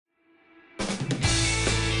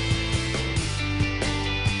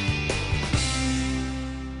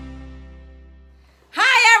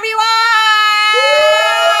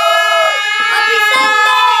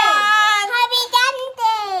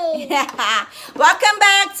Welcome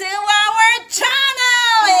back to our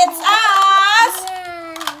channel. It's us.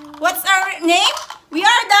 What's our name? We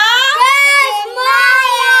are the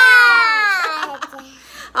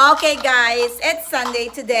Okay guys, it's Sunday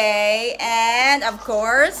today and of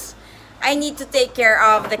course I need to take care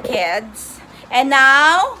of the kids. And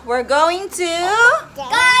now we're going to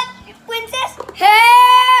cut Princess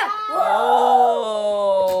hair.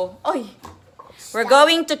 Oh. Oy. We're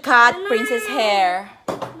going to cut Princess hair.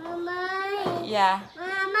 MAMAY. Yeah.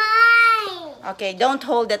 MAMAY. Okay, don't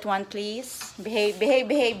hold that one, please. Behave.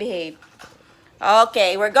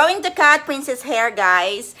 Okay, we're going to cut Princess hair,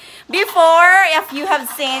 guys. Before, if you have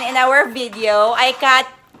seen in our video, I cut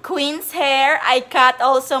Queen's hair. I cut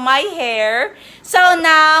also my hair. So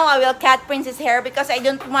now, I will cut Princess hair because I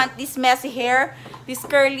don't want this messy hair. This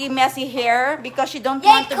curly, messy hair. Because you don't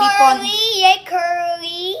want to be Yay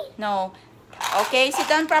curly. No. Okay, sit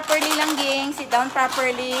down properly lang, Ging. Sit down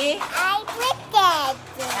properly. I pretend.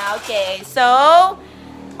 Okay, so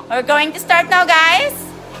we're going to start now, guys.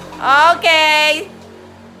 Okay,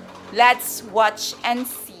 let's watch and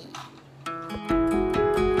see.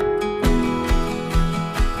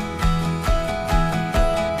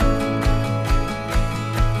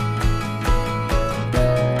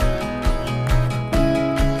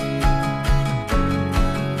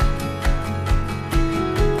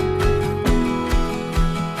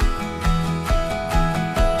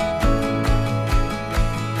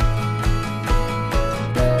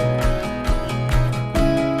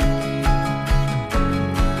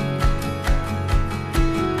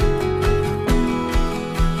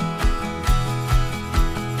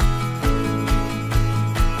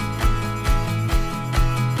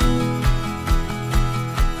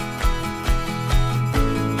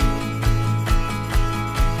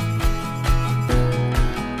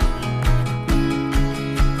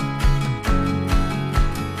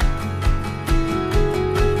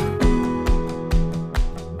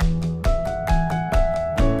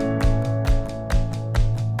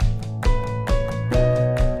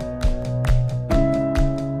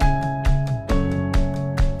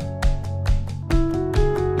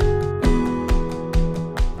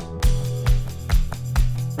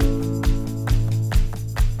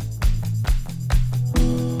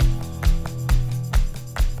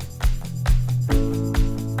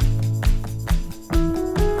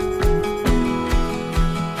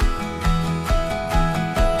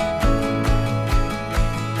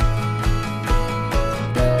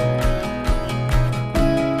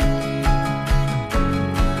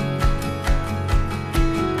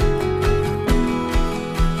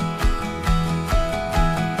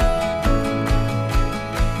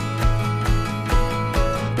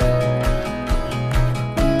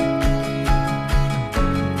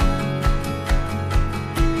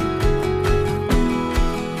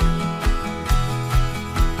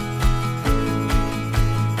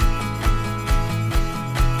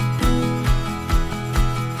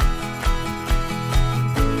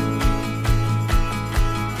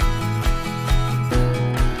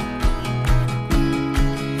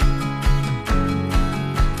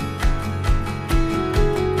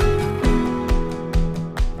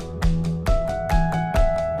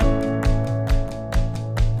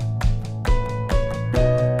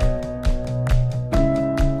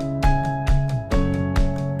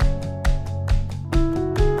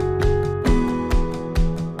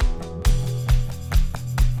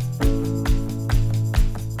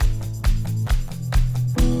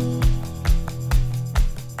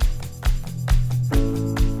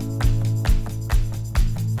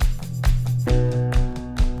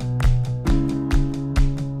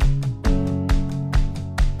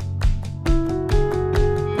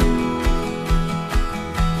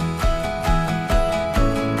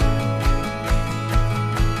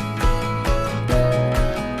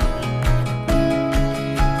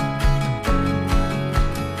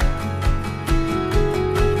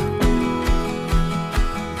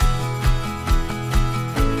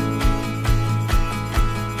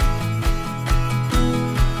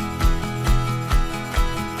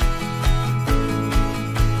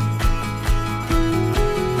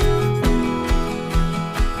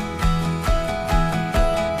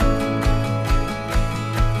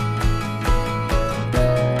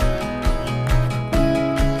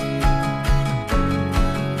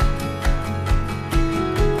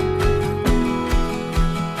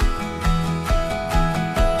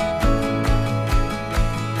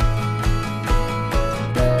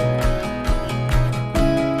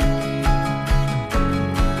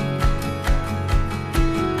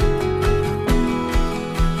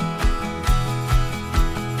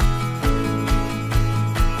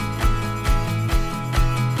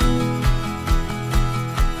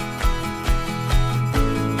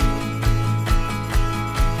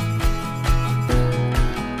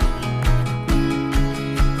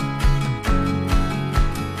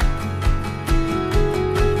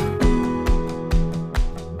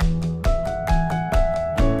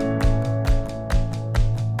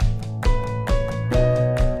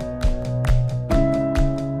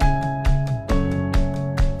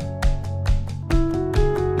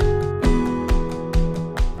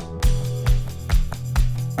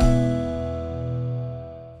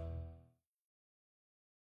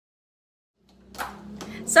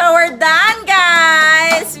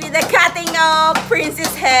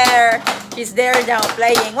 She's there now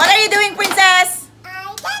playing. What are you doing, princess? I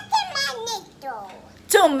got the tomato.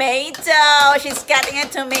 Tomato. She's cutting a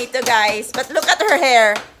tomato, guys. But look at her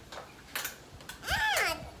hair.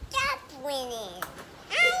 Stop winning.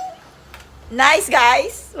 Nice,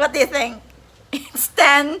 guys. What do you think? It's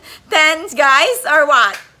 10 tens, guys, or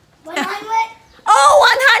what? 100. Oh,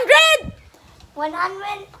 100!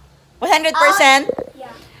 100. 100%? Yeah.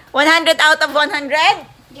 100 out of 100?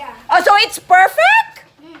 Yeah. Oh, so it's perfect?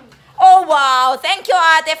 Oh, wow. Thank you,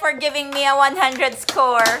 Ate, for giving me a 100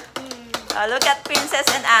 score. Oh, look at Princess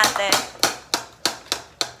and Ate.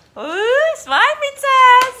 Ooh, smile,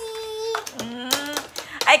 Princess.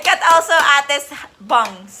 I cut also Ate's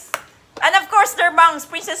bangs. And of course, their bangs.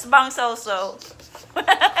 Princess bangs also.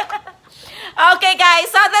 Okay, guys.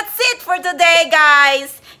 So that's it for today,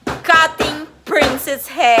 guys. Cutting Princess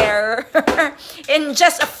hair in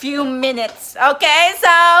just a few minutes. Okay,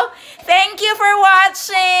 so thank you for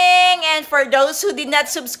watching, and for those who did not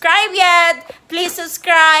subscribe yet, please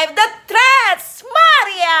subscribe. The Tres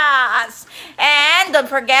Marias, and don't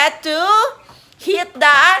forget to hit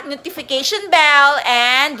the notification bell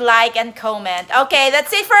and like and comment. Okay,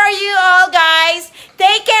 that's it for you all, guys.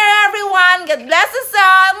 Take care, everyone. God bless us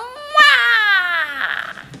all.